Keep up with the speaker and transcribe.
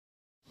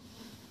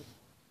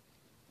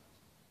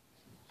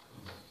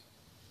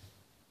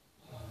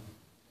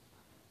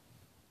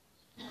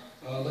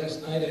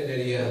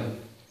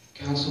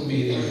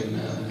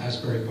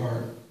Asbury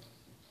Park.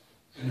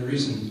 And the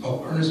reason,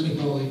 Ernest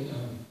McNulty,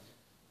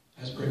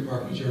 Asbury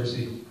Park, New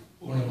Jersey,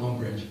 born in Long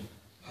Branch.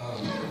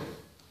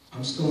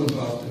 I'm still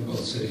involved in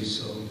both cities,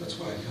 so that's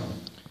why I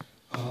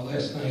come.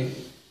 Last night,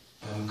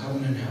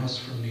 Covenant House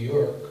from New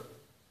York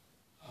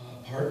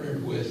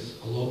partnered with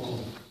a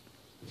local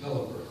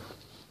developer,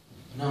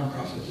 a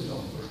nonprofit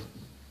developer,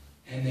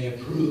 and they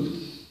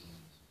approved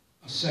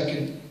a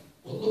second,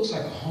 well, it looks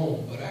like a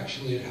home, but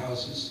actually it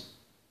houses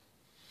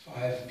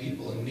 5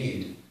 people in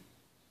need,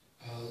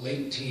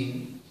 late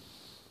teen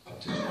up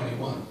to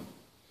 21.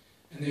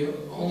 And they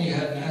only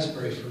had an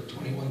Asbury for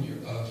 21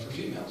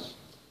 years,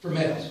 for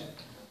males.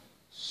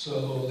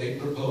 So they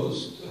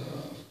proposed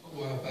a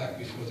while back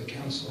before the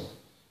council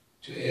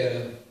to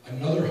add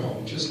another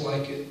home, just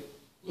like it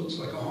looks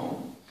like a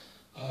home,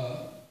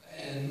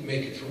 and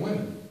make it for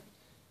women.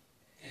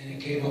 And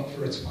it came up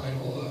for its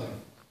final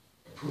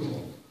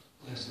approval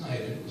last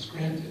night, and it was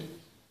granted.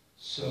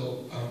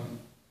 So,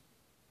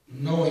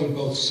 knowing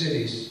both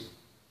cities,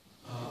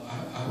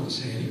 I would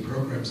say any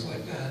programs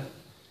like that,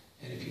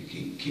 and if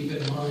you keep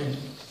in mind,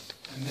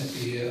 I met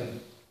the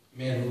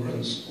man who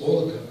runs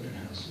all the Covenant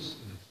Houses,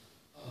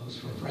 who's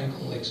from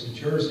Franklin Lakes, New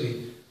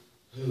Jersey,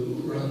 who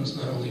runs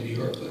not only New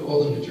York, but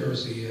all the New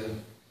Jersey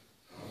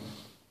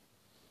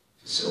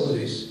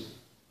facilities.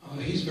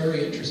 He's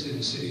very interested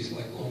in cities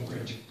like Long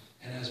Branch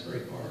and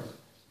Asbury Park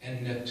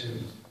and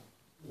Neptune,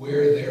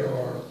 where there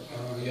are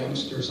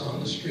youngsters on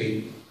the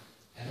street.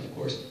 And of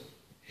course,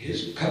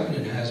 his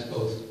Covenant has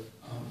both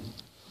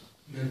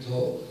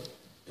mental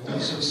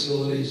illness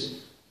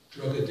facilities,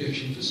 drug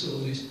addiction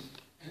facilities,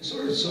 and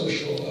sort of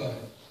social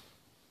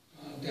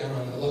down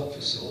on the Luck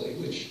facility,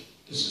 which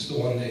this is the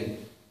one they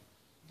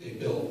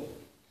built.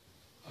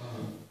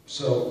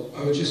 So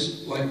I would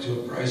just like to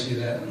apprise you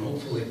of that, and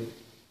hopefully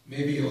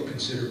maybe you'll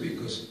consider,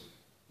 because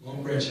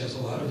Long Branch has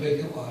a lot of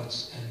vacant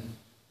lots, and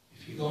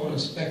if you go and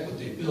inspect what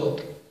they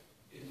built,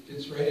 it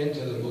fits right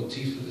into the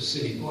motif of the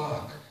city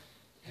block.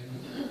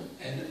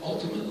 And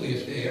ultimately,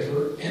 if they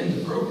ever end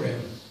the program,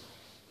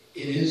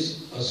 it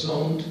is a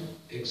zoned,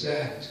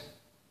 exact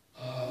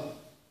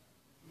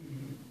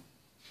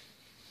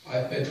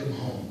 5-bedroom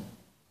home,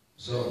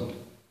 zoned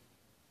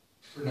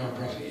for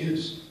nonprofit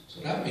use. So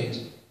that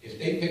means if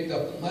they picked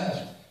up and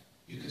left,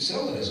 you could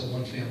sell it as a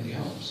one-family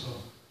home. So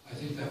I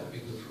think that would be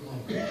good for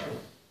Long Branch.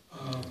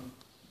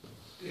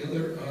 The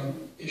other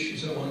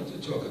issues I wanted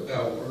to talk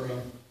about were,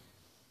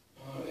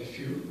 if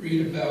you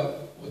read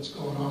about what's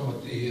going on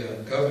with the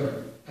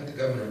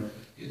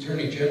the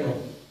Attorney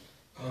General,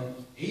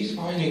 he's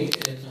finding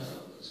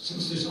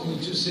since there's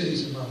only 2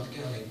 cities in Monmouth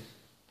County,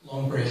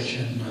 Long Branch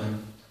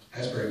and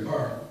Asbury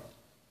Park,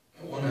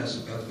 one has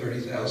about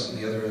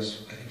 30,000, the other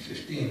has, I think,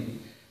 15,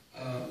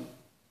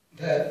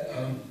 that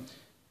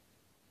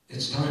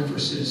it's time for a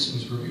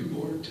Citizens Review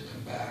Board to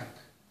come back.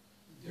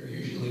 They're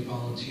usually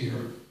volunteer.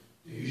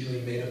 They're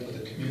usually made up of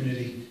the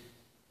community.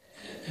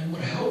 And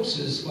what helps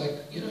is, like,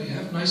 you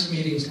have nice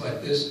meetings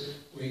like this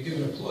where you give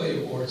an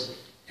employee awards,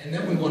 and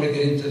then we want to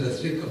get into the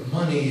thick of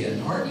money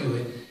and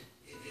arguing.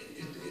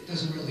 It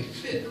doesn't really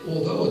fit,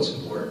 although it's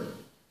important.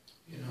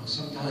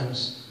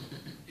 Sometimes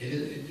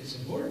it's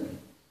important.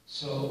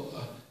 So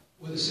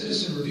with a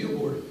Citizen Review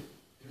Board,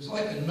 there's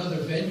like another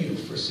venue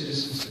for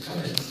citizens to come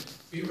in,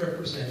 be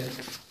represented,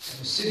 and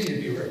the city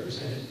to be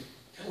represented,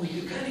 and we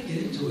can kind of get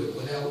into it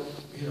without,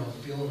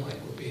 feeling like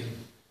we're being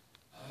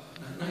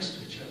not nice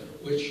to each other,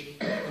 which,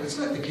 well, it's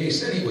not the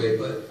case anyway,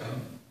 but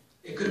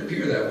it could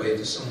appear that way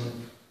to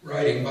someone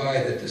riding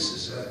by, that this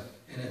is an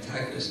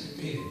antagonistic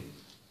meeting.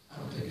 I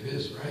don't think it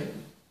is, right?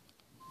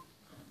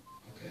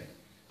 Okay.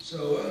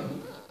 So,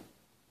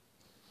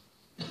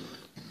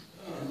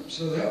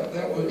 so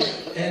that would,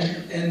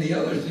 and the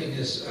other thing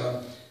is,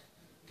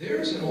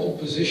 there's an old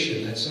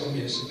position that some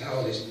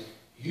municipalities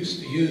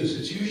used to use.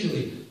 It's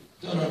usually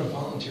done on a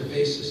volunteer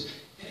basis.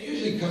 And it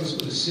usually comes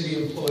with a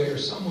city employee or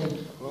someone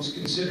who's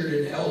considered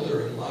an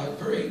elder and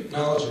very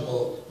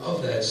knowledgeable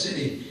of that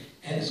city.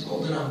 And it's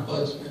called an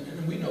ombudsman.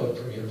 And we know it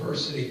from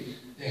university.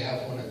 They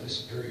have one at the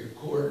Superior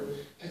Court,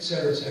 et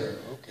cetera, et cetera.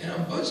 Okay. An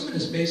ombudsman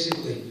is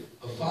basically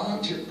a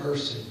volunteer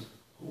person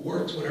who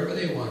works whatever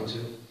they want to,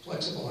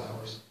 flexible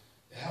hours.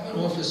 They have an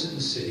office in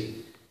the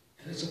city.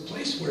 And it's a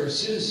place where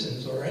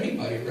citizens or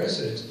anybody,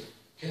 residents,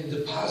 can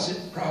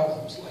deposit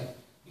problems, like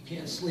you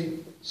can't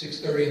sleep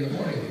 6:30 in the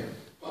morning here.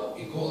 Well,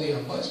 you call the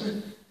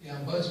ombudsman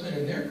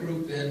and their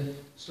group then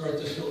start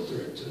to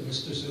filter it to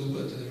Mr.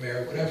 Zuba, to the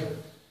mayor, whatever.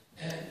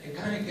 And it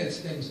kind of gets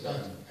things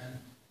done. And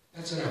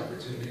that's an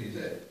opportunity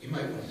that you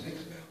might want to think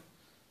about.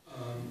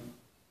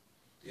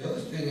 The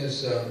other thing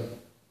is,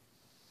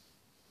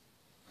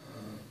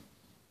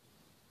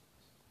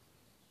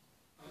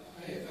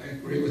 I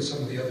agree with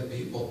some of the other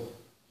people.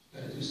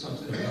 Got to do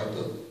something about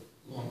the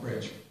Long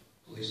Branch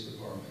Police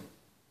Department.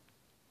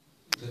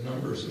 The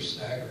numbers are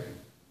staggering.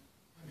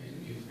 I mean,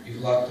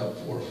 you've locked up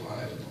 4 or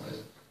 5 in the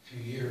last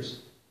few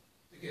years.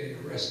 They're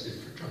getting arrested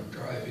for drunk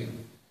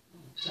driving,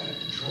 out of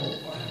control,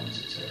 violence,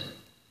 etc.